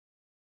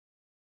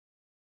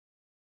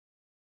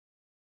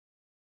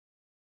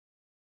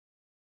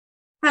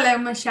Hello,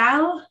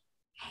 Michelle.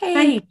 Hey,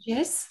 Thank,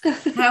 Jess.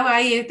 how are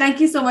you? Thank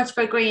you so much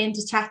for agreeing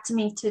to chat to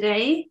me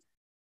today.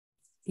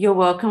 You're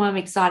welcome. I'm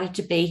excited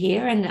to be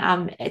here,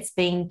 and it's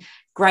been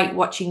great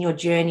watching your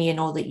journey and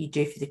all that you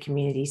do for the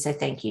community. So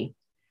thank you.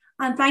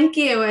 And thank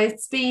you.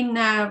 It's been,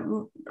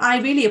 I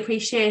really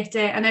appreciate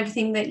it and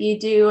everything that you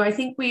do. I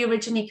think we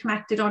originally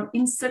connected on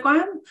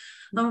Instagram,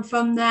 and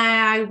from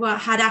there,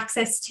 had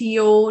access to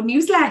your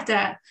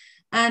newsletter.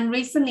 And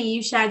recently,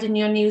 you shared in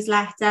your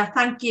newsletter,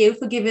 thank you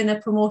for giving a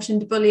promotion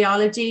to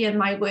Bullyology and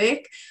my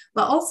work.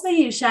 But also,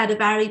 you shared a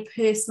very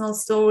personal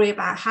story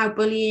about how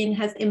bullying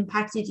has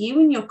impacted you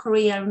in your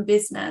career and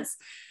business.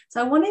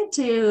 So I wanted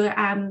to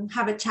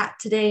have a chat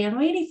today and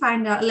really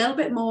find out a little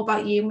bit more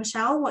about you,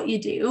 Michelle, what you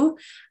do,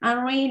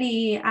 and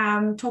really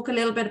talk a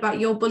little bit about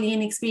your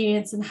bullying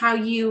experience and how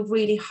you've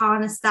really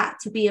harnessed that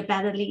to be a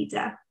better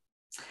leader.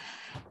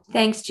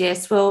 Thanks,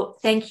 Jess. Well,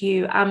 thank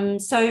you.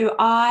 So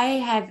I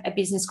have a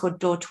business called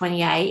Door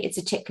 28. It's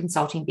a tech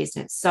consulting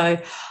business. So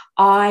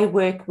I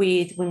work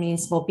with women in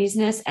small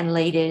business and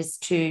leaders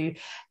to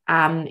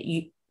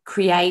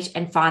create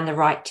and find the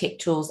right tech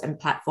tools and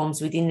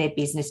platforms within their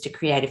business to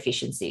create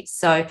efficiencies.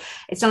 So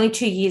it's only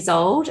 2 years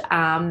old.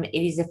 It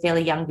is a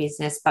fairly young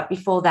business, but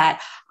before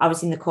that, I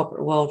was in the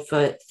corporate world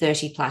for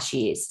 30 plus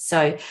years.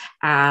 So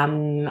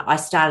I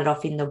started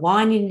off in the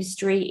wine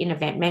industry in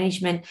event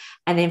management.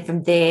 And then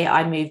from there,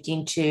 I moved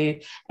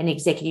into an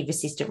executive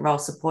assistant role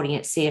supporting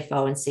at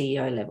CFO and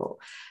CEO level.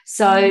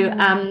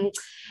 So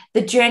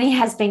the journey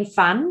has been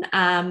fun.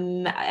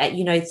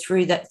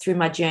 Through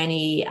my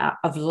journey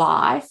of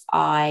life,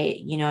 I,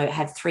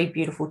 have three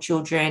beautiful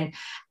children,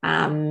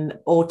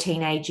 all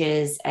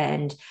teenagers,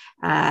 and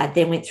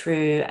then went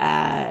through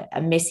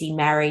a messy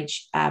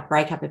marriage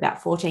breakup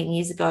about 14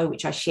 years ago,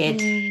 which I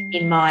shared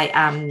in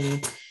my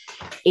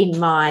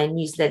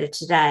newsletter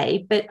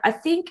today. But I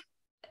think,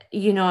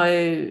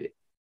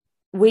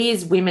 we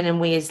as women and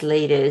we as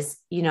leaders,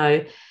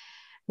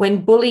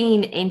 when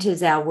bullying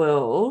enters our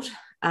world,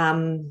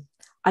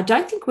 I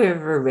don't think we're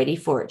ever ready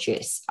for it,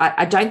 Jess.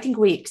 I don't think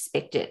we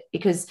expect it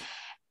because,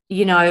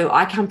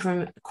 I come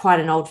from quite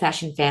an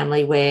old-fashioned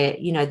family where,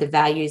 the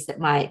values that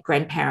my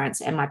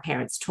grandparents and my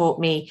parents taught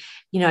me,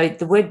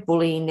 the word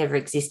bullying never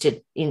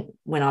existed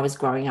when I was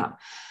growing up.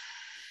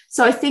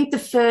 So I think the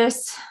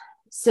first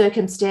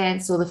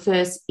circumstance or the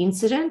first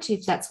incident,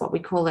 if that's what we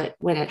call it,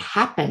 when it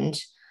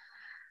happened,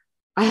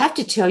 I have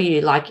to tell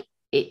you,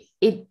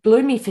 it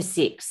blew me for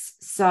six.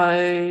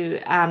 So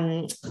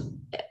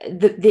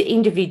the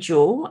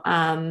individual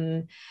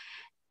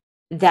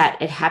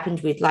that it happened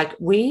with,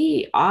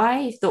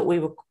 I thought we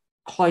were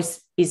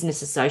close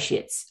business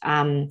associates,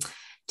 to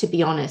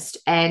be honest.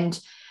 And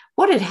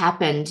what had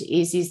happened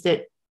is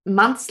that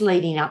months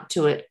leading up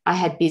to it, I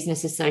had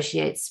business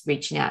associates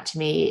reaching out to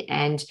me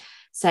and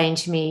saying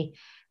to me,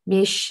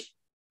 Mish,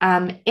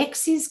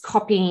 X is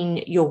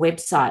copying your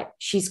website.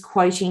 She's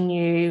quoting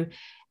you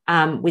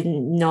with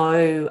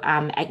no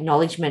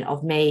acknowledgement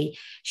of me.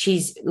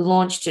 She's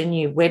launched a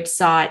new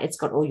website. It's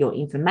got all your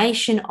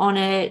information on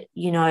it,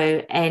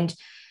 and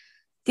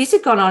this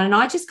had gone on, and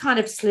I just kind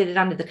of slid it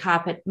under the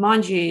carpet.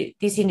 Mind you,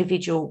 this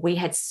individual,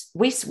 we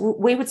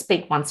would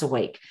speak once a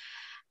week.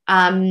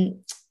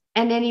 And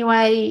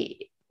anyway,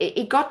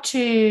 it got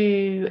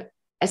to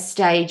a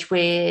stage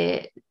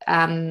where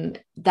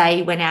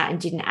they went out and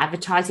did an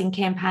advertising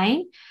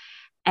campaign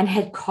and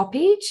had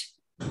copied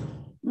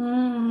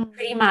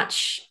pretty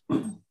much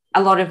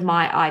a lot of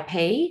my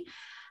IP.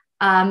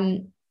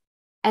 And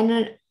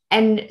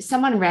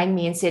someone rang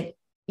me and said,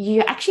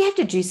 you actually have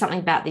to do something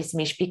about this,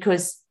 Mish,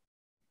 because,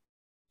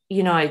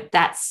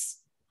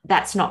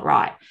 that's not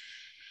right.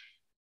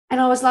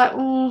 And I was like,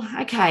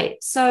 okay.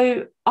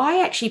 So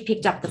I actually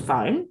picked up the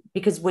phone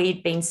because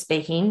we'd been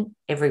speaking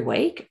every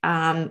week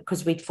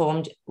because we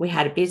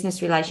had a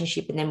business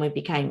relationship and then we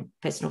became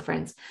personal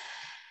friends.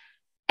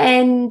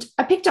 And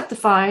I picked up the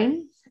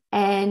phone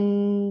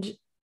and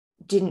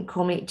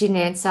didn't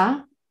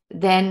answer.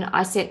 Then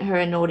I sent her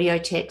an audio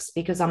text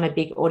because I'm a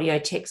big audio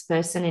text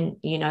person, and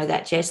you know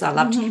that, Jess. I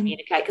love to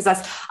communicate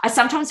because I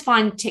sometimes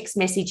find text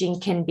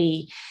messaging can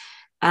be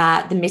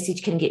the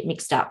message can get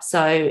mixed up.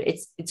 So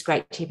it's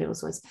great to hear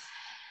people's voice.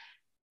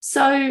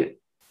 So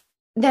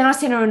then I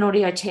sent her an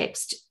audio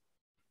text,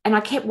 and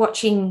I kept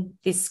watching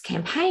this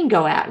campaign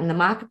go out in the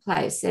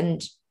marketplace,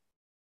 and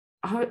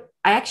I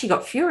actually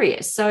got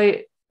furious. So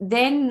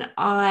then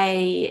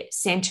I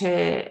sent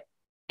her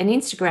an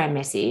Instagram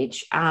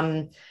message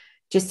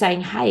just saying,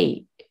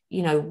 hey,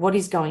 what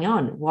is going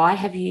on? Why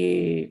have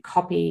you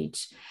copied?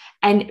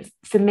 And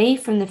for me,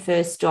 from the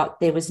first dot,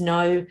 there was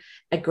no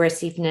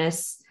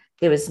aggressiveness.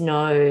 There was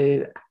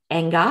no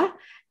anger.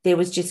 There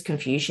was just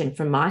confusion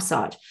from my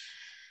side.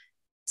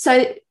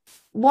 So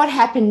what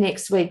happened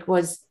next week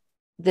was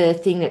the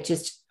thing that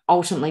just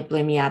ultimately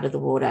blew me out of the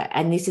water.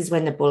 And this is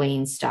when the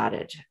bullying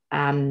started.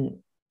 I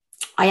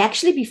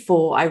actually,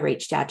 before I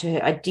reached out to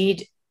her, I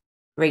did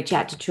reach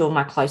out to two of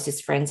my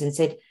closest friends and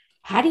said,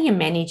 how do you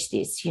manage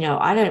this?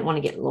 I don't want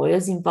to get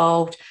lawyers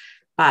involved,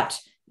 but,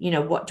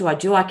 what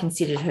do? I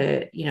considered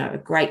her, a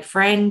great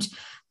friend.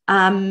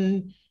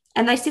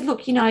 And they said,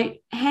 look,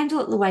 handle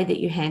it the way that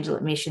you handle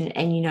it, Mish,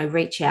 and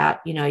reach out.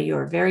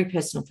 You're a very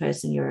personal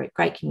person. You're a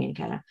great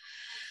communicator.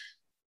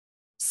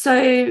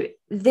 So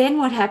then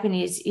what happened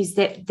is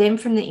that then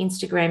from the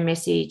Instagram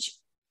message,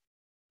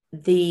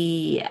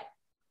 the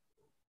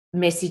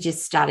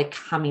messages started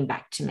coming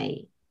back to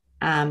me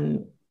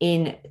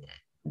in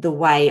the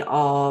way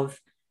of,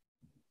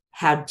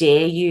 how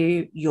dare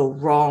you? You're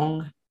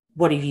wrong.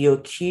 What are you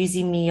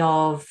accusing me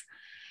of?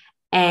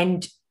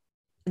 And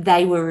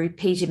they were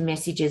repeated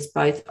messages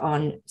both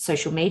on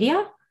social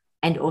media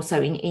and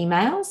also in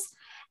emails.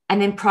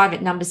 And then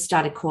private numbers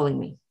started calling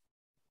me.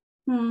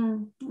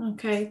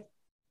 Okay.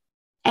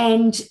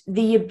 And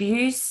the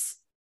abuse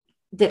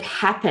that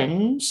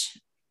happened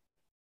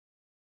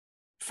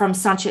from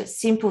such a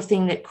simple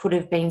thing that could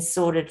have been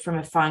sorted from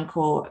a phone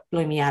call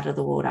blew me out of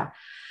the water.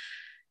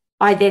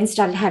 I then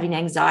started having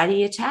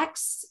anxiety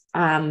attacks.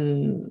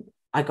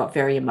 I got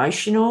very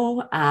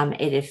emotional.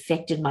 It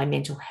affected my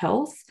mental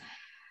health.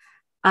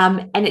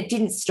 And it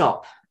didn't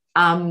stop.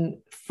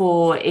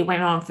 It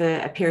went on for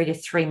a period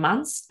of 3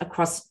 months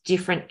across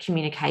different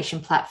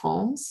communication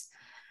platforms.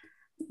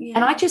 Yeah.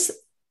 And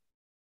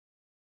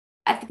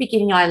at the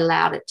beginning, I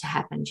allowed it to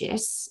happen,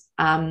 Jess.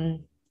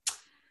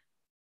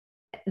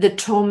 The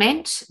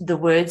torment, the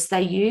words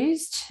they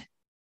used,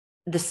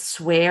 the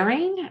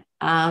swearing,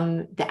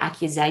 the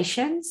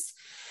accusations.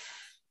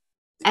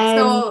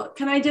 So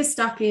can I just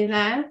stop you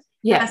there?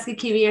 Yeah. Ask a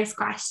curious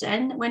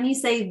question. When you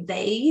say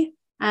they,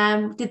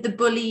 did the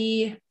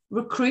bully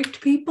recruit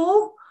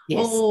people?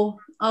 Yes.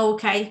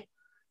 Okay.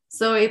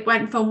 So it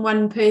went from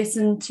one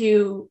person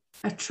to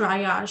a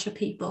triage of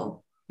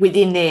people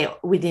within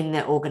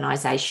the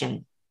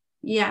organisation.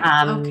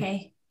 Yeah.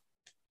 Okay.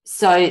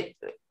 So,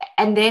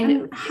 and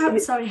then how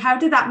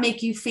did that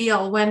make you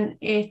feel when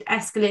it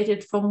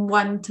escalated from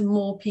one to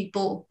more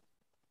people?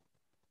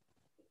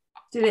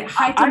 Did it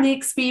heighten the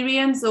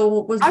experience,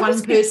 or was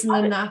one person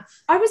enough?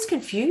 I was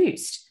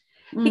confused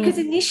because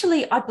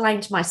initially I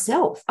blamed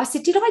myself. I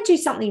said, did I do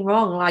something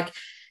wrong?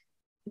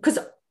 Because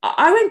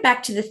I went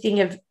back to the thing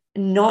of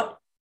not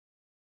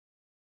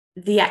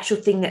the actual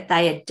thing that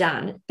they had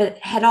done, but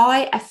had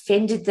I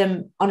offended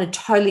them on a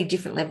totally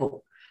different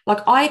level?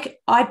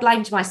 I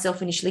blamed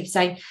myself initially,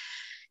 saying,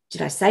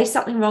 did I say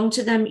something wrong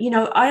to them?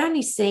 I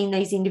only seen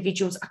these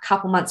individuals a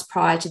couple months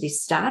prior to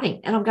this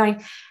starting. And I'm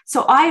going,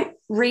 so I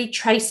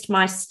retraced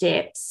my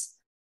steps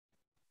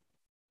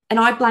and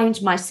I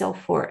blamed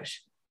myself for it.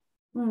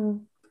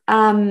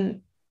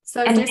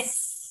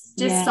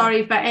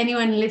 Sorry for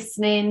anyone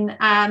listening.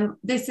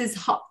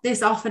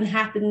 This often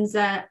happens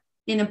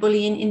in a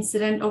bullying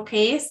incident or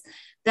case,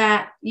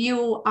 that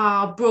you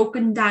are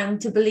broken down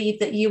to believe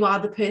that you are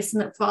the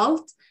person at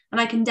fault. And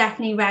I can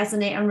definitely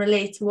resonate and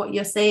relate to what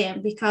you're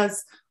saying,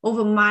 because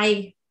over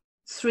my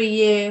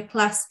 3-year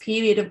plus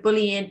period of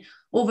bullying,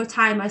 over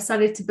time, I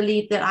started to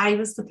believe that I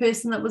was the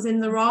person that was in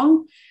the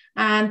wrong.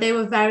 And they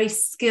were very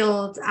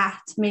skilled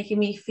at making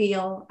me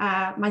feel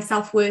my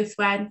self-worth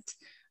went.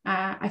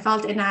 I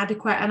felt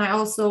inadequate. And I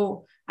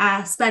also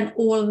spent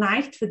all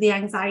night with the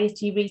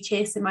anxiety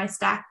retracing my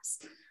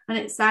steps. And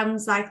it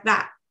sounds like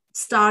that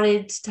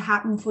started to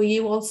happen for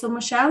you also,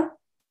 Michelle.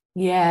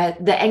 Yeah,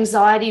 the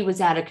anxiety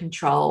was out of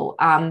control.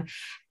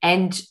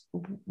 And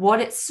what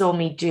it saw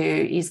me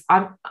do is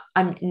I'm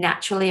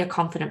naturally a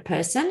confident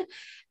person,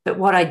 but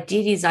what I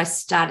did is I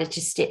started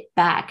to step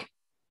back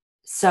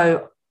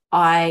so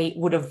I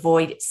would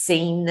avoid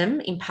seeing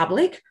them in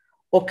public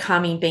or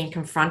being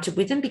confronted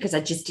with them, because I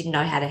just didn't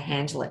know how to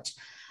handle it.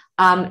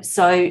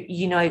 So,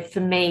 for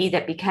me,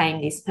 that became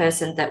this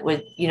person that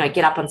would,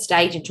 get up on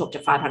stage and talk to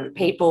 500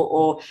 people,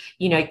 or,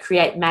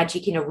 create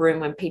magic in a room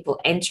when people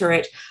enter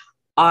it.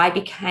 I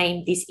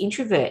became this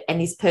introvert and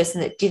this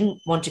person that didn't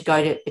want to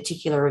go to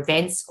particular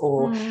events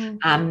or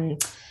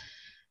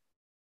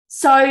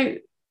so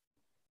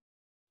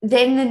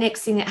then the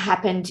next thing that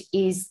happened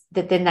is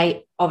that then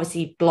they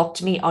obviously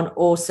blocked me on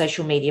all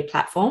social media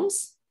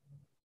platforms.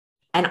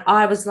 And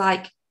I was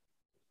like,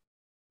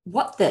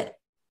 what the,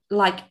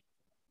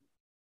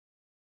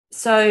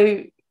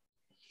 so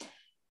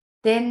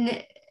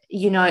then,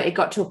 it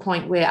got to a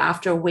point where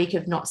after a week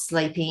of not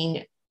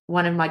sleeping,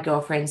 one of my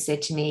girlfriends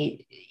said to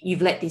me,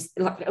 you've let this,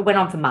 it went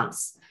on for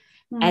months.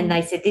 And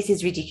they said, this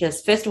is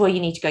ridiculous. First of all,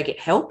 you need to go get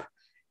help,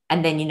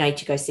 and then you need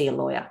to go see a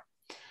lawyer.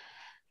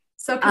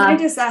 So can I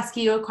just ask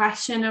you a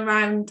question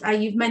around,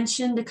 you've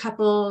mentioned a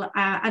couple,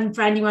 and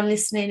for anyone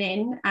listening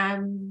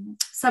in,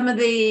 some of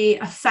the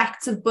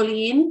effects of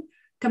bullying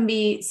can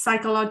be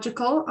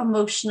psychological,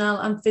 emotional,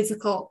 and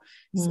physical.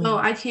 So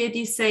I've heard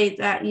you say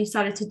that you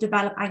started to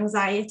develop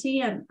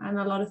anxiety and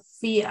a lot of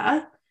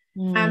fear.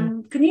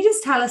 Can you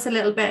just tell us a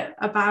little bit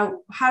about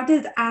how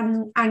did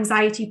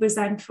anxiety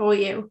present for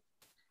you?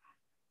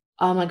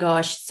 Oh my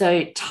gosh,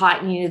 so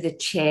tightening of the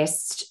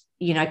chest,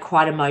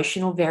 quite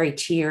emotional, very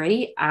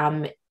teary.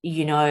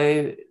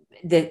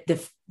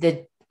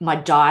 My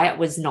diet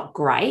was not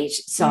great.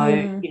 So,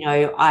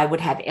 I would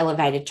have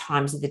elevated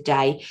times of the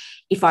day.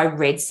 If I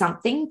read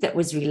something that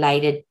was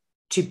related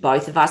to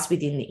both of us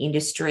within the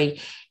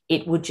industry,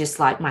 it would just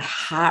like my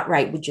heart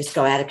rate would just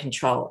go out of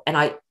control. And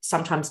I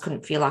sometimes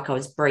couldn't feel like I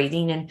was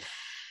breathing.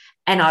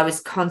 And I was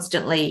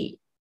constantly,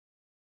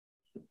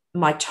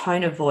 my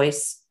tone of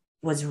voice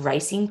was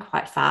racing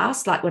quite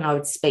fast, like when I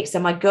would speak. So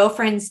my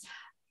girlfriends,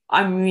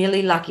 I'm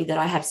really lucky that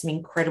I have some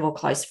incredible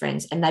close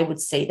friends, and they would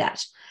see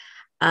that.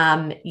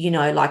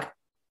 Like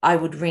I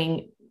would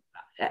ring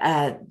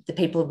the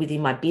people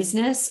within my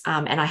business,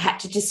 and I had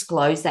to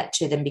disclose that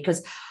to them,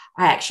 because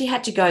I actually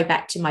had to go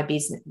back to my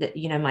business,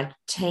 my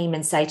team,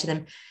 and say to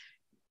them,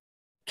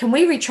 can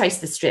we retrace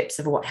the steps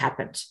of what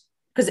happened?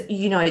 Because,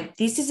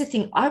 this is the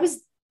thing. I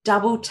was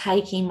double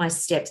taking my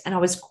steps, and I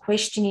was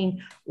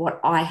questioning what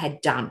I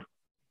had done.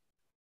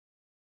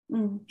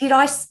 Did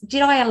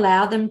I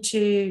allow them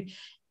to,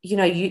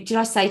 did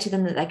I say to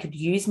them that they could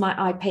use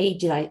my IP?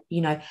 Did I,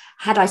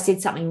 had I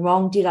said something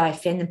wrong? Did I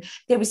offend them?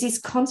 There was this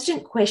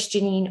constant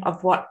questioning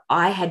of what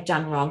I had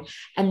done wrong.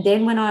 And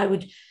then when I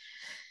would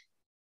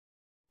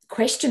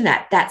question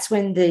that, that's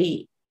when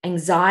the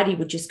anxiety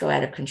would just go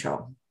out of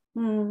control.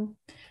 And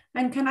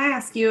can I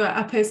ask you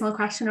a personal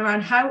question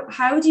around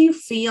how do you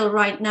feel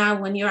right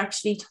now when you're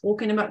actually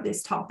talking about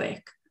this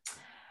topic?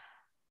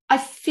 I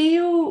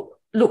feel,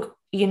 look,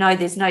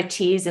 there's no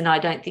tears, and I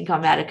don't think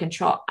I'm out of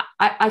control.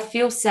 I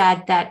feel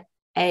sad that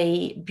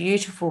a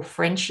beautiful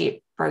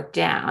friendship broke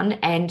down.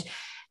 And,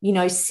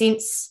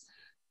 since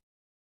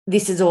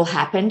this has all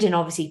happened, and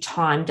obviously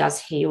time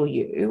does heal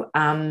you,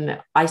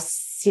 I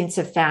since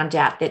have found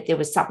out that there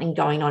was something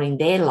going on in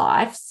their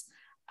lives,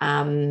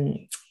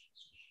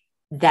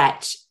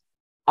 that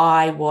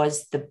I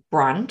was the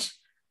brunt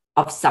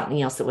of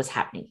something else that was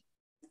happening.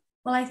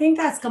 Well, I think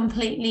that's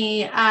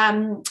completely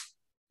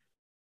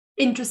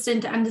interesting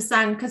to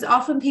understand, because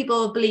often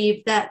people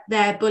believe that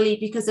they're bullied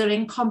because they're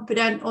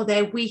incompetent or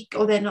they're weak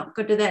or they're not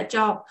good at their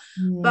job.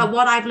 But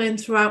what I've learned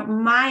throughout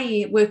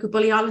my work with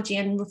Bullyology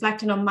and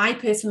reflecting on my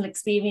personal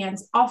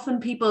experience, often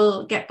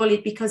people get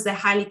bullied because they're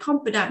highly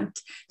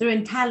competent, they're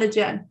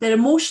intelligent, they're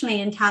emotionally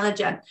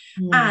intelligent.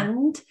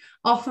 And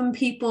often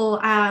people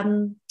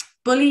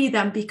bully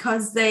them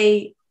because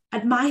they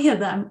admire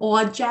them or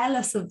are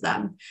jealous of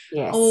them,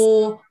 yes,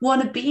 or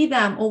want to be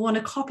them, or want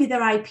to copy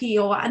their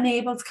IP, or are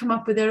unable to come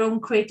up with their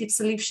own creative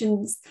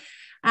solutions.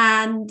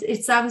 And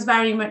it sounds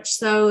very much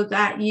so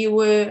that you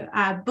were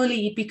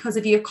bullied because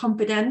of your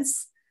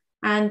competence,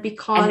 and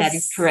because... And that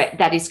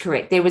is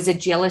correct. There was a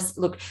jealous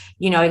look.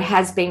 It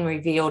has been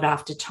revealed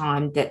after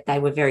time that they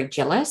were very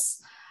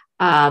jealous,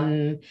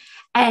 and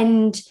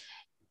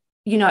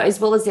as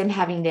well as them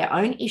having their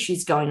own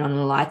issues going on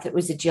in life, that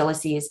was a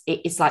jealousy.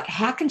 It's like,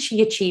 how can she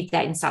achieve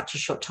that in such a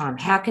short time?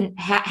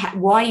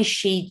 Why is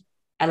she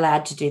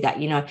allowed to do that?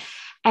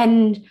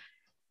 And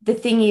the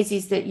thing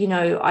is that,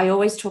 I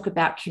always talk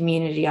about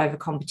community over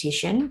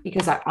competition,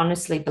 because I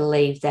honestly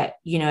believe that,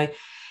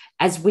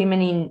 as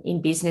women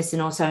in business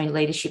and also in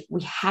leadership,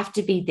 we have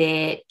to be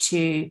there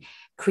to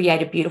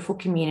create a beautiful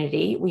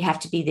community. We have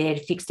to be there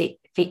to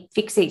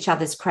fix each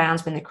other's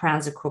crowns when the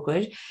crowns are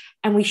crooked,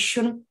 and we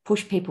shouldn't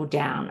push people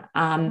down,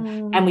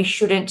 and we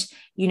shouldn't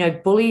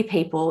bully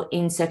people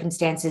in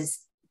circumstances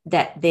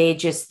that they're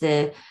just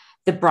the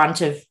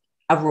brunt of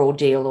a raw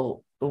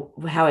deal,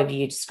 or however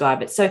you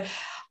describe it. So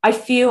I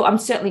feel I'm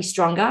certainly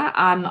stronger.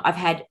 I've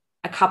had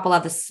a couple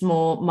other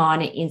small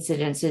minor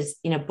incidences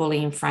in a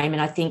bullying frame,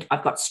 and I think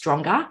I've got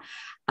stronger,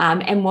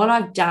 and what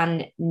I've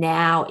done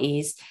now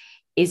is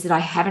that I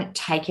haven't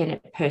taken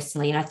it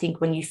personally. And I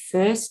think when you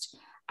first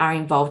are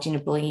involved in a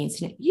bullying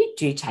incident, you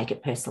do take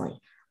it personally.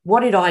 What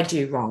did I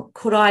do wrong?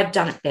 Could I have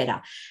done it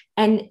better?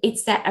 And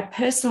it's that a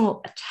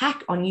personal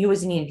attack on you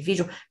as an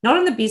individual, not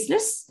on the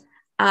business.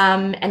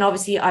 And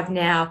obviously I've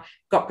now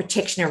got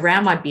protection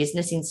around my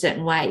business in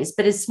certain ways,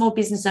 but as small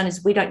business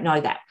owners, we don't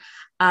know that.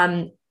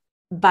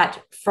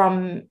 But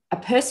from a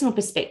personal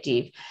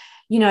perspective,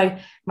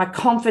 my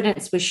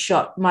confidence was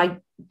shot.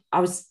 I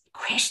was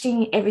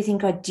questioning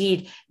everything I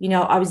did.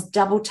 I was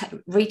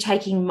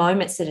retaking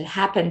moments that had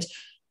happened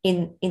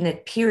in the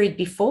period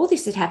before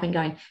this had happened,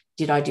 going,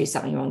 did I do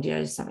something wrong? Did I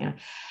do something wrong?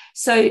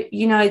 So,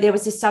 there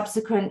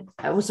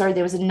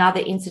was another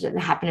incident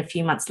that happened a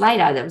few months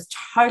later that was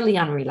totally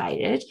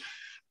unrelated.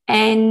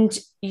 And,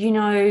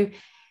 the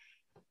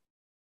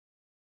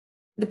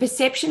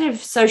perception of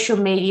social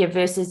media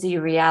versus the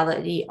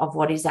reality of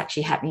what is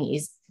actually happening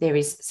there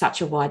is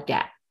such a wide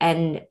gap.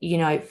 And,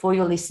 for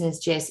your listeners,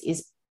 Jess,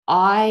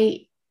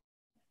 I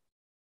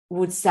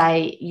would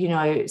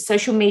say,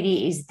 social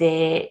media is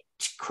there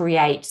to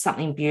create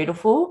something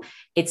beautiful.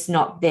 It's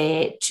not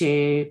there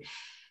to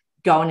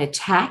go and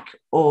attack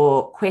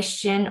or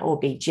question or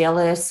be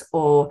jealous,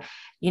 or,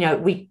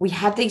 we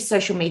have these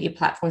social media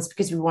platforms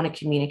because we want to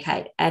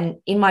communicate. And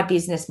in my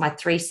business, my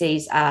 3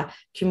 C's are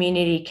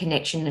community,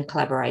 connection, and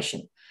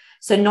collaboration.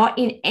 So not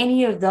in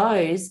any of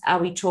those are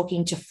we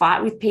talking to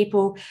fight with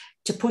people,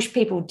 to push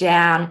people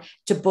down,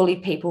 to bully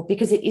people,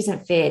 because it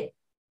isn't fair.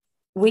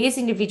 We as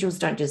individuals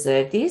don't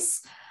deserve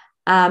this.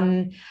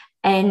 And,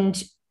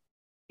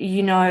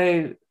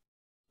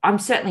 I'm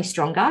certainly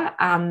stronger.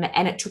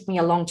 And it took me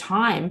a long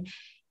time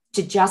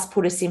to just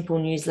put a simple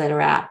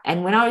newsletter out.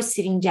 And when I was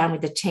sitting down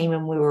with the team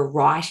and we were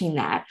writing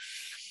that,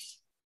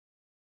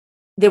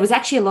 there was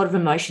actually a lot of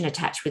emotion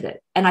attached with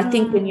it. And I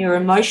think when your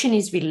emotion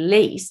is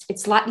released,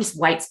 it's like this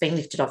weight's being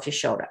lifted off your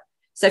shoulder.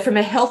 So from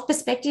a health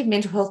perspective,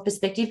 mental health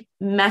perspective,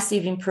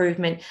 massive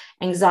improvement.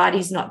 Anxiety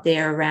is not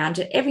there around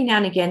it. Every now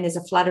and again, there's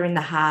a flutter in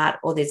the heart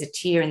or there's a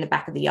tear in the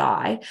back of the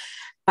eye.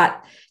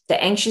 But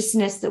the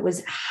anxiousness that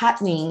was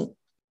happening,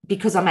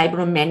 because I'm able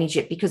to manage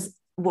it, because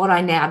what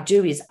I now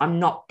do is I'm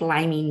not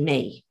blaming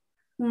me.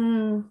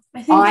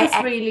 I think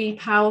that's really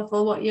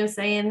powerful what you're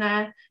saying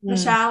there,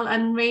 Michelle,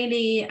 and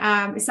really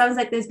it sounds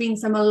like there's been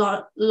a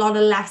lot of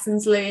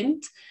lessons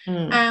learned.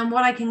 And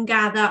what I can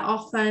gather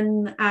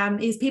often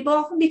is people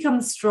often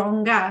become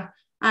stronger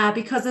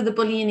because of the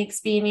bullying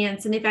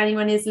experience. And if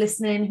anyone is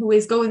listening who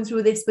is going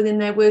through this within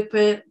their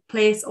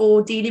workplace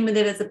or dealing with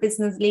it as a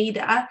business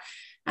leader,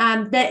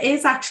 there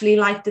is actually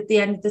light at the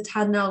end of the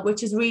tunnel,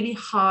 which is really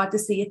hard to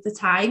see at the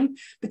time,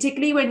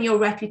 particularly when your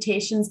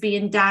reputation's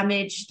being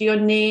damaged, your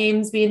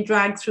name's being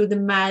dragged through the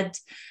mud.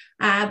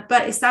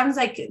 But it sounds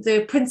like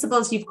the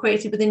principles you've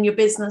created within your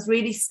business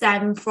really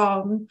stem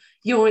from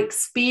your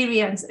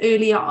experience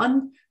early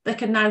on that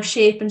can now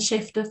shape and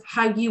shift of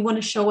how you want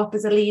to show up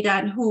as a leader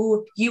and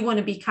who you want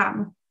to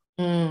become.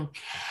 And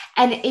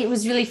it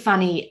was really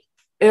funny.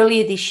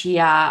 Earlier this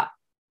year,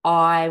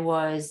 I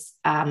was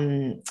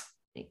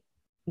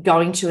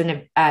going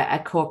to a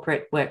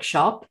corporate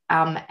workshop,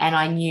 and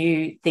I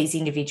knew these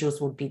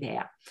individuals would be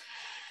there.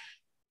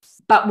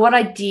 But what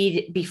I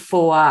did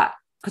before,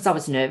 because I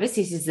was nervous,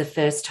 this is the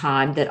first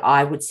time that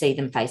I would see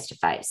them face to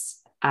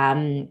face.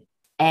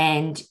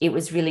 And it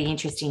was really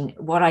interesting.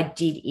 What I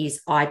did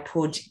is I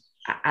put,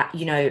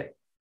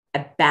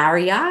 a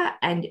barrier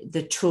and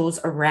the tools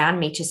around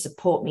me to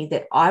support me,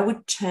 that I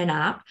would turn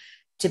up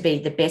to be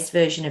the best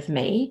version of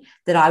me,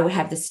 that I would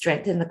have the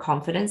strength and the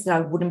confidence, that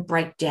I wouldn't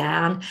break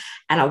down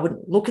and I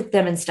wouldn't look at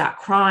them and start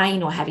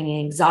crying or having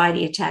an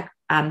anxiety attack,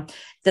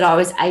 that I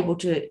was able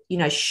to,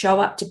 show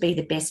up to be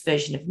the best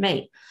version of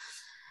me.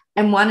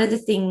 And one of the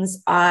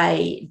things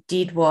I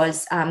did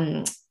was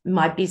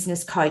my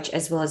business coach,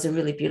 as well as a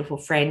really beautiful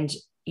friend,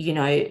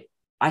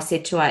 I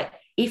said to her,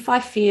 if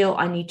I feel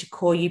I need to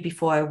call you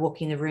before I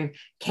walk in the room,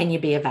 can you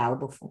be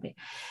available for me?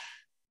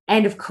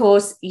 And of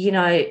course,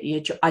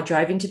 I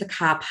drove into the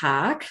car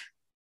park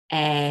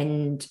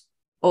and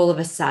all of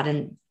a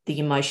sudden the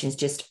emotions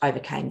just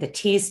overcame. The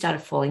tears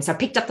started falling. So I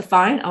picked up the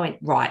phone. I went,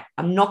 right,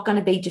 I'm not going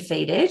to be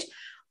defeated.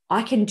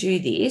 I can do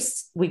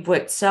this. We've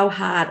worked so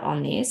hard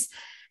on this.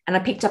 And I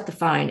picked up the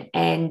phone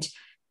and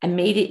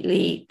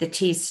immediately the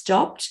tears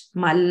stopped.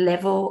 My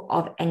level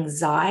of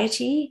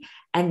anxiety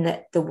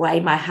and the way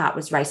my heart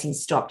was racing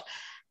stopped.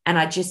 And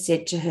I just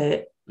said to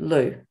her,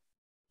 Lou,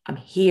 I'm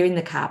here in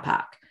the car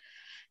park.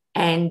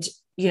 And,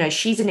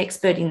 she's an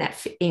expert in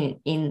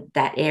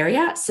that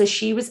area. So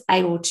she was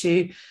able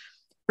to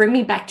bring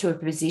me back to a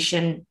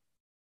position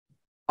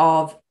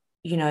of,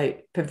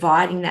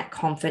 providing that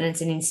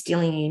confidence and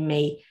instilling in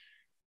me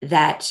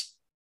that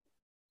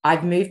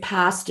I've moved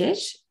past it.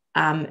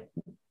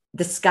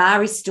 The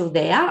scar is still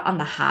there on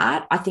the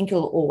heart. I think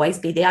it'll always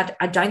be there.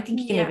 I don't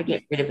think you can ever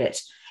get rid of it.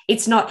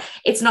 It's not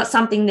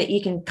something that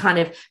you can kind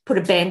of put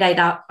a Band-Aid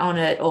up on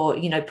it or,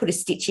 put a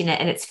stitch in it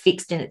and it's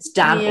fixed and it's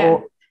done,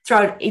 or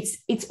throw it.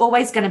 It's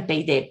always going to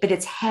be there, but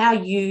it's how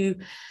you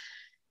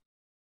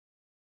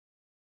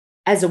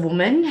as a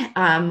woman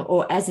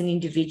or as an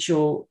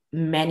individual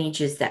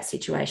manages that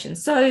situation.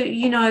 So,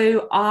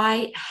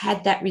 I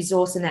had that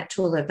resource and that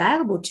tool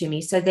available to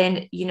me. So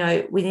then,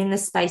 within the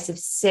space of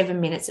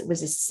 7 minutes, it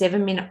was a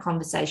 7-minute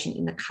conversation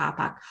in the car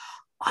park.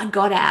 I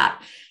got out,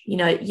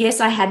 yes,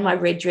 I had my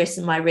red dress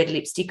and my red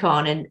lipstick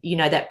on and,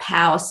 that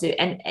power suit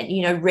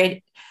and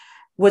red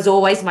was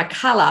always my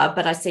color,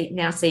 but I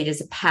now see it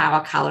as a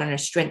power color and a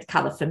strength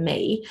color for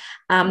me.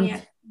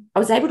 I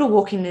was able to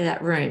walk into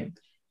that room.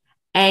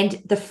 And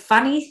the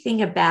funny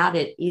thing about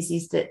it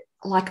is that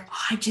like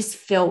I just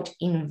felt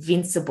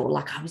invincible.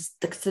 Like I was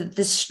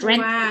the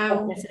strength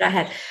that I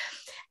had.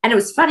 And it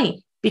was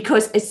funny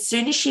because as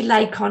soon as she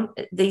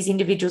these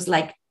individuals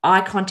laid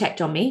eye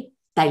contact on me,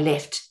 they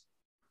left.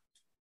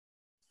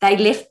 They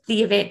left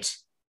the event.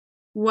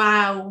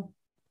 Wow.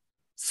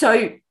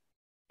 So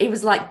it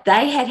was like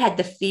they had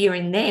the fear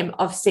in them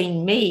of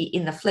seeing me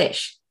in the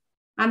flesh.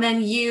 And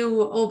then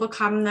you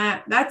overcome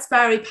that. That's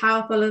very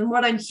powerful. And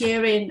what I'm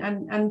hearing,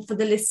 and for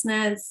the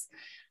listeners,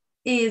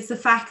 is the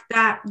fact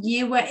that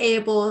you were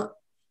able,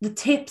 the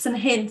tips and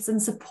hints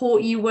and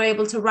support you were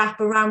able to wrap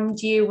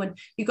around you, and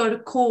you got a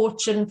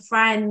coach and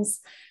friends.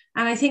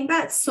 And I think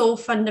that's so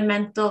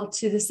fundamental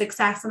to the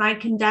success. And I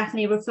can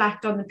definitely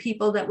reflect on the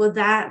people that were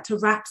there to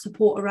wrap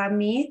support around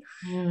me.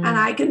 And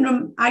I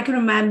can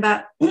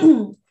remember,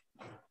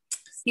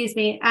 excuse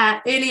me,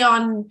 early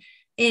on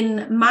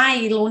in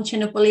my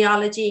launching of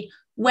Bullyology,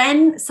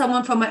 when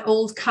someone from my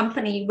old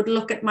company would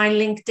look at my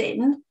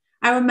LinkedIn,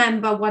 I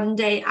remember one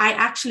day I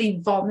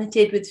actually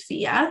vomited with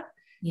fear.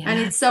 Yeah. And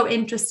it's so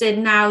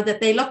interesting now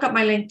that they look at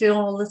my LinkedIn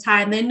all the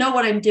time. They know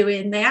what I'm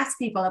doing. They ask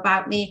people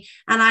about me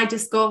and I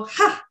just go,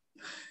 ha.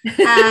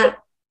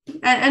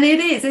 And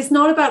it's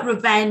not about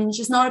revenge,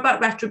 it's not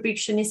about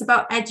retribution, it's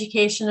about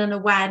education and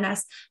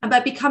awareness, and by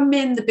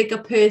becoming the bigger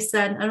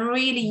person and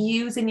really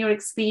using your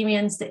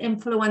experience to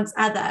influence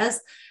others.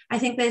 I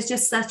think there's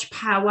just such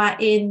power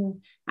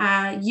in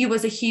you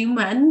as a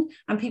human,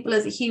 and people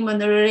as a human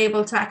that are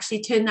able to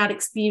actually turn that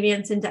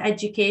experience into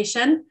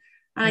education.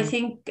 And I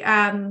think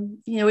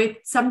it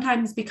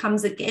sometimes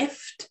becomes a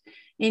gift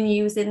in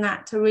using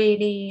that to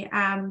really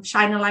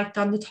shine a light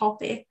on the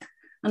topic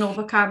and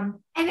overcome.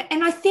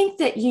 And I think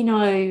that,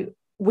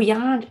 we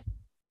aren't,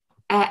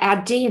 our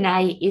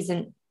DNA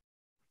isn't,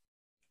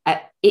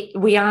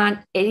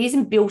 it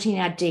isn't built in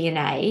our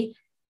DNA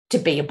to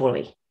be a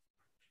bully.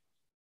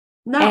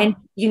 No. And,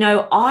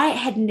 I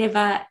had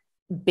never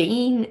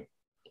been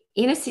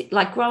in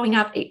like growing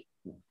up, it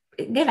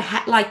never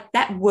had, like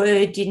that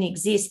word didn't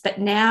exist. But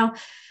now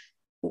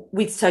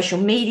with social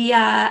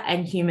media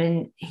and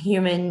human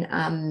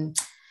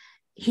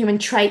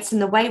traits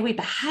and the way we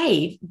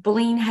behave,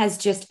 bullying has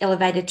just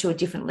elevated to a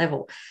different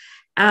level.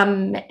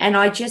 And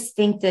I just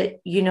think that,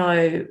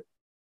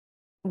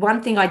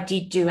 one thing I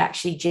did do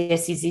actually,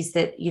 Jess, is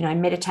that,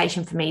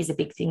 meditation for me is a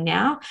big thing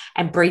now,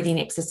 and breathing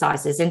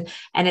exercises. And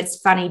it's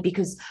funny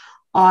because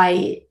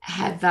I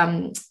have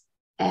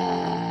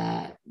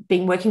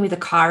been working with a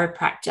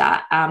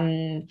chiropractor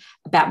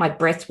about my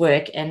breath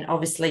work, and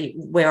obviously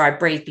where I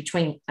breathe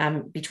between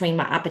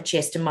my upper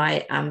chest and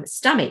my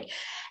stomach.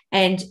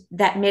 And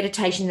that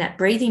meditation, that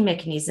breathing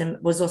mechanism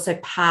was also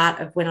part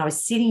of when I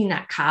was sitting in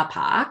that car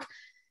park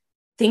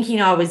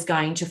thinking I was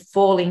going to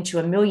fall into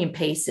a million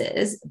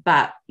pieces.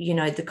 But,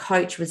 the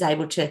coach was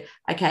able to,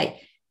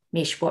 okay,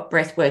 Mish, what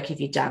breath work have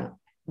you done?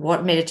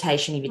 What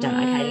meditation have you done?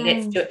 Okay,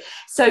 let's do it.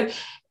 So,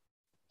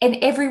 and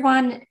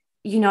everyone,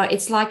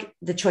 it's like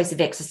the choice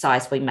of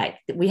exercise we make.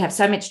 We have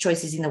so much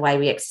choices in the way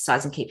we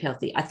exercise and keep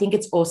healthy. I think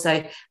it's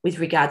also with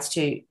regards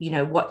to,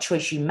 what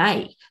choice you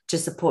make to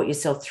support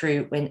yourself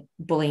through when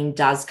bullying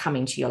does come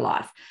into your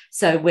life.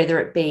 So whether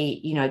it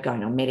be,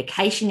 going on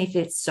medication if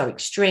it's so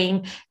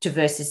extreme to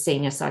versus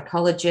seeing a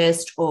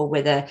psychologist, or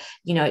whether,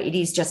 it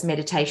is just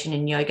meditation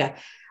and yoga.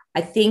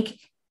 I think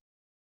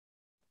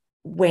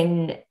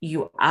when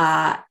you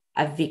are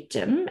a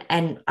victim,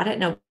 and I don't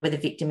know whether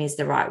victim is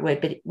the right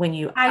word, but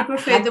I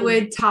prefer the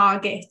word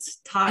target.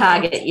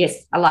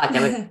 Yes, I like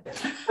that word.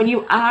 When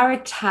you are a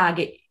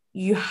target,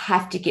 you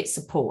have to get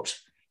support.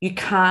 You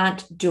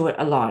can't do it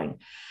alone.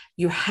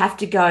 You have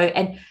to go,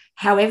 and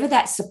however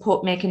that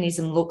support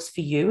mechanism looks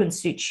for you and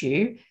suits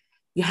you,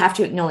 you have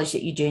to acknowledge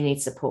that you do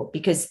need support.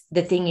 Because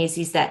the thing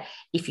is that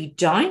if you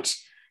don't,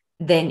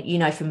 then,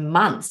 for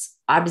months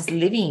I was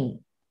living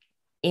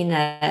in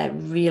a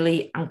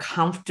really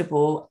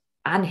uncomfortable,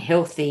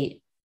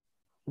 unhealthy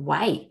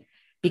way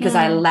because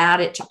I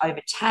allowed it to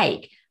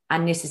overtake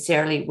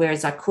unnecessarily,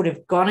 whereas I could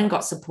have gone and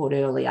got support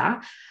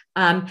earlier.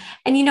 And,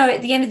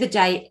 at the end of the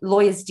day,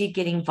 lawyers did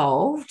get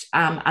involved,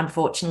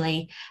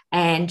 unfortunately,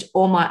 and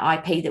all my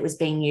IP that was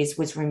being used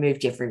was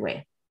removed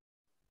everywhere.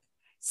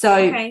 So,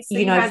 I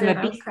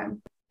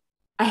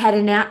had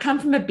an outcome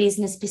from a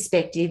business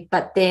perspective,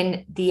 but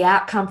then the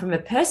outcome from a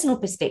personal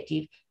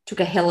perspective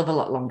took a hell of a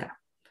lot longer.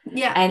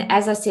 Yeah. And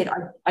as I said,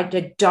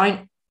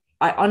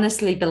 I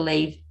honestly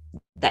believe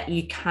that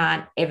you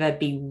can't ever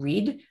be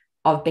rid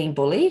of being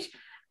bullied.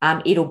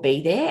 It'll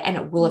be there and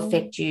it will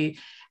affect you.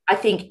 I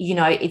think,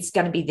 it's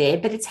going to be there,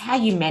 but it's how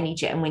you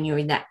manage it. And when you're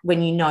in that,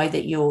 when you know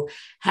that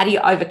how do you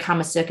overcome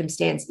a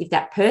circumstance if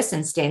that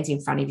person stands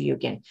in front of you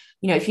again?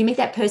 If you meet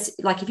that person,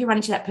 like if you run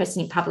into that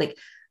person in public,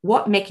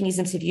 what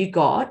mechanisms have you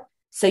got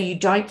so you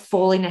don't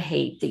fall in a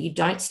heap, that you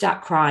don't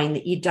start crying,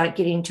 that you don't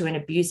get into an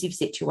abusive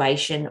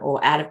situation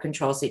or out of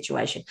control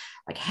situation?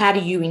 Like, how do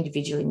you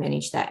individually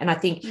manage that? And I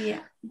think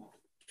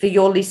for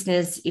your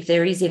listeners, if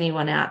there is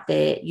anyone out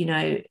there,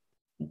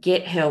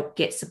 get help,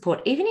 get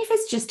support, even if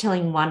it's just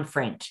telling one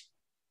friend.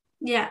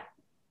 Yeah.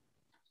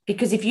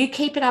 Because if you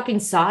keep it up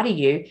inside of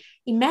you,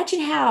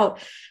 imagine how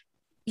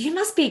you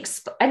must be,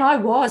 and I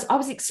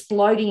was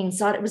exploding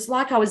inside. It was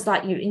like I was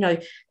like,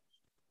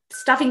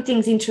 stuffing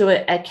things into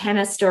a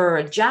canister or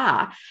a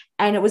jar,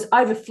 and it was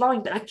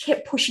overflowing, but I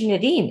kept pushing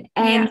it in.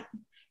 And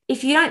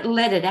if you don't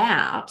let it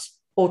out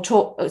or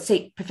talk or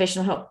seek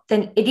professional help,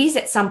 then it is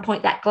at some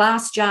point that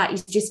glass jar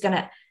is just going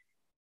to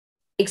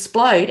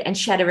explode and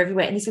shatter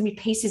everywhere, and there's going to be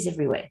pieces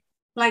everywhere.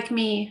 Like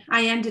me,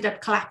 I ended up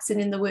collapsing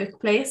in the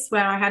workplace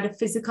where I had a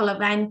physical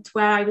event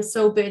where I was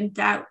so burnt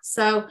out.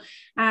 So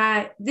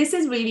this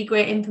is really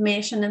great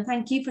information, and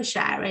thank you for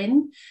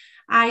sharing.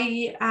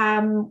 I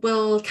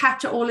will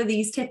capture all of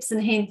these tips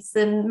and hints,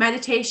 and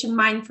meditation,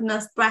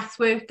 mindfulness, breath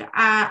work.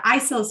 I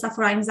still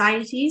suffer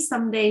anxiety.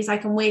 Some days I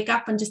can wake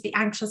up and just be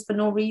anxious for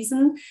no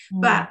reason,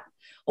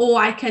 or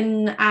I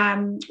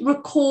can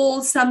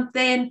recall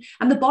something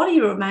and the body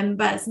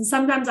remembers. And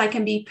sometimes I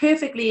can be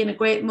perfectly in a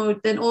great mood,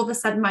 then all of a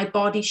sudden my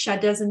body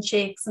shudders and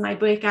shakes and I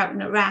break out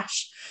in a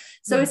rash.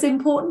 So it's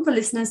important for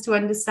listeners to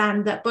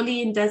understand that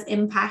bullying does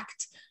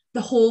impact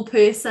the whole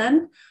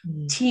person,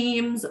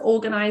 teams,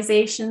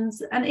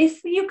 organizations. And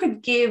if you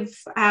could give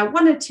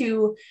one or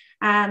two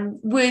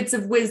words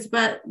of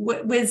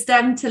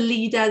wisdom to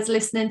leaders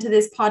listening to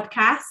this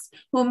podcast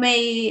who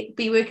may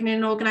be working in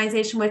an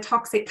organization where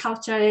toxic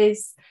culture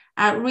is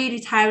really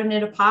tearing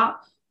it apart,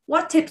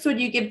 what tips would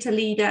you give to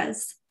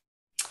leaders?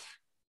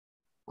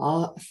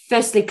 Oh,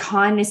 firstly,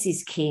 kindness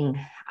is king.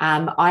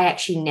 I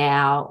actually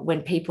now,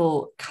 when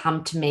people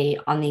come to me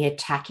on the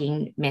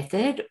attacking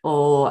method,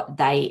 or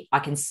I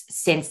can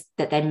sense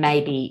that they may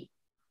be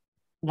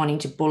wanting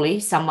to bully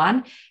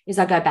someone, is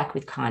I go back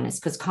with kindness,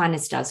 because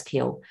kindness does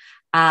kill.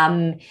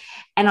 And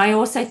I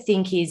also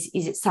think is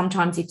it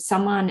sometimes if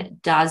someone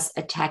does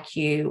attack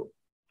you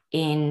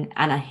in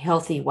an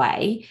unhealthy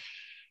way,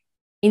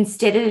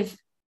 instead of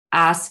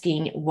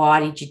asking,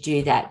 why did you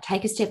do that?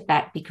 Take a step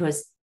back,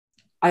 because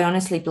I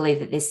honestly believe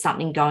that there's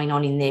something going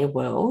on in their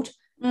world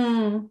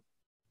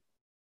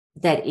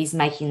that is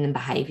making them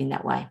behave in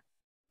that way.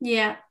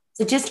 Yeah.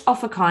 So just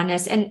offer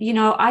kindness. And,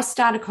 I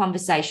start a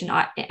conversation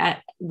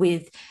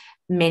with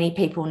many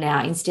people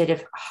now. Instead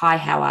of, hi,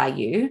 how are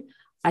you?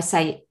 I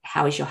say,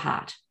 how is your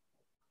heart?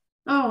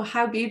 Oh,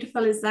 how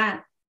beautiful is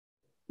that?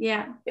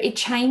 Yeah. It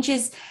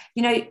changes,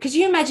 because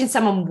you imagine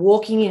someone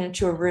walking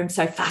into a room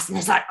so fast and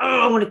it's like,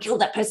 oh, I want to kill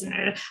that person.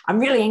 I'm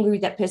really angry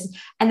with that person.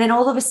 And then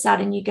all of a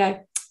sudden you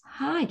go,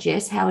 hi,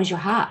 Jess, how is your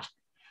heart?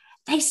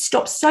 They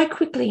stop so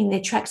quickly in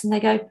their tracks and they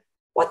go,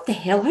 what the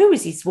hell? Who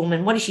is this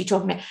woman? What is she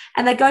talking about?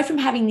 And they go from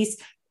having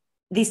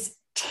this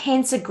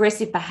tense,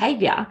 aggressive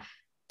behavior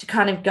to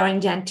kind of going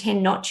down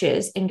 10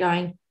 notches and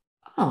going,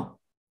 oh,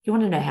 you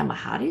want to know how my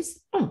heart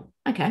is? Oh,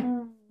 okay.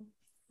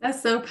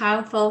 That's so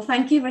powerful.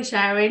 Thank you for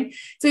sharing.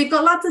 So you've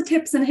got lots of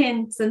tips and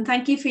hints, and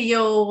thank you for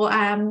your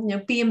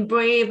being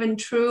brave and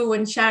true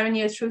and sharing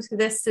your truth with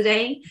us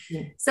today.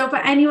 Yeah. So for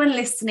anyone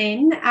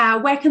listening,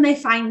 where can they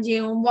find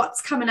you and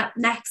what's coming up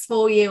next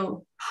for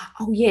you?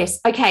 Oh, yes.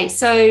 Okay.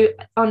 So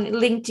on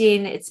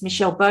LinkedIn, it's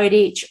Michelle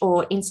Bowditch,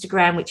 or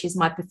Instagram, which is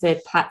my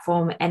preferred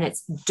platform, and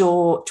it's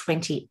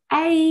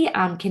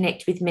Door20A.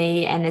 Connect with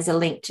me, and there's a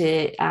link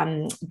to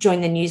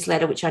join the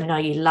newsletter, which I know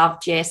you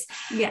love, Jess.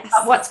 Yes.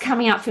 But what's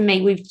coming up for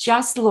me, we've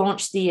just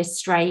launched the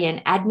Australian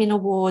Admin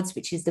Awards,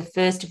 which is the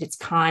first of its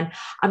kind.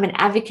 I'm an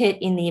advocate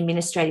in the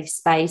administrative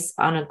space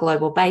on a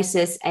global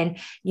basis. And,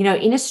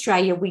 in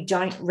Australia, we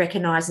don't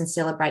recognise and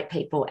celebrate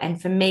people.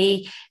 And for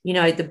me,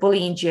 the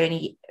bullying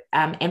journey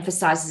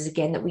emphasizes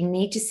again that we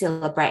need to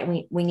celebrate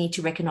and we need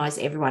to recognize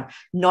everyone,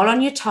 not on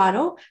your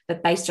title,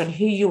 but based on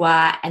who you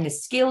are and the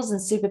skills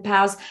and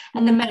superpowers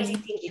and the amazing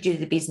things you do to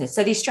the business.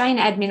 So the Australian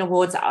Admin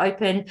Awards are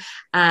open.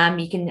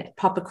 You can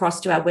pop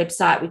across to our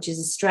website, which is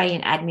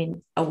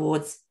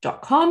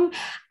australianadminawards.com,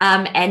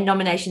 and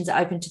nominations are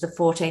open to the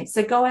 14th.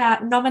 So go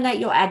out, nominate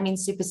your admin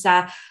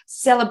superstar,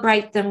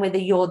 celebrate them, whether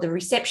you're the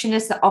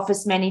receptionist, the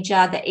office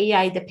manager, the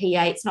EA, the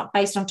PA. It's not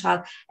based on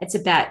title, it's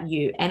about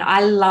you. And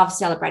I love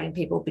celebrating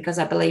people because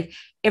I believe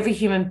every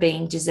human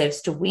being deserves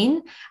to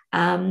win.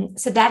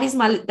 So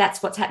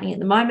that's what's happening at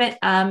the moment.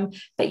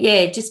 But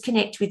yeah, just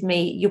connect with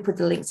me. You'll put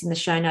the links in the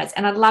show notes,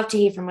 and I'd love to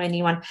hear from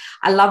anyone.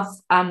 I love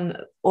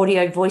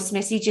audio voice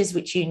messages,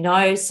 which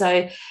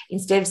so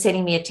instead of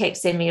sending me a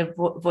text, send me a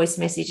voice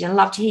message, and I'd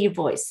love to hear your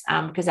voice,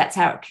 because that's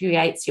how it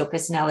creates your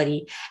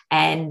personality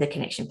and the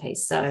connection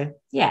piece. So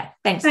yeah,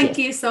 thank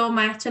you so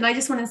much. And I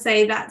just want to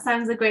say that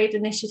sounds a great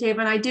initiative,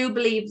 and I do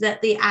believe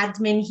that the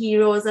admin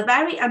heroes are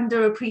very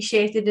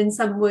underappreciated in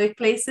some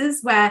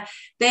workplaces where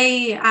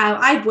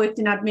I've worked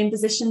in admin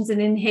positions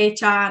and in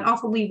HR, and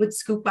often we would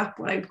scoop up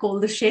what I would call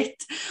the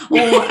shit,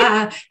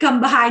 or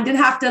come behind and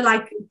have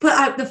to put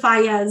out the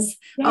fires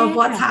of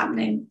what's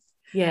happening.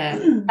 Yeah,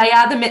 they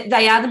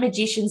are the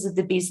magicians of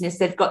the business.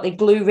 They've got their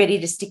glue ready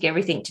to stick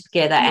everything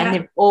together, and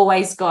they've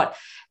always got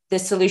the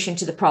solution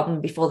to the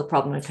problem before the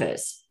problem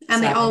occurs.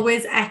 And they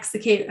always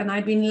execute. And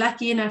I've been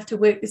lucky enough to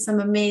work with some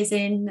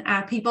amazing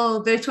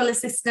people, virtual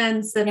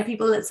assistants, and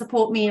people that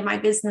support me in my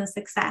business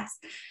success.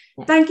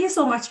 Yeah. Thank you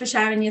so much for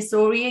sharing your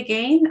story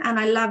again. And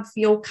I love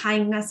your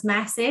kindness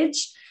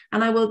message.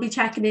 And I will be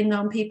checking in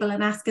on people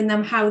and asking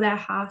them how their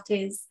heart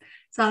is.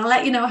 So I'll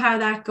let you know how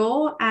that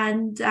goes.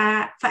 And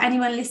for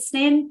anyone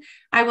listening,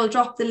 I will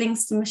drop the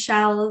links to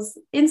Michelle's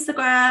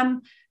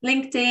Instagram,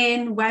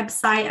 LinkedIn,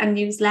 website, and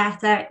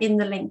newsletter in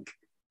the link.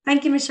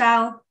 Thank you,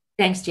 Michelle.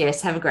 Thanks,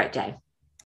 Jess. Have a great day.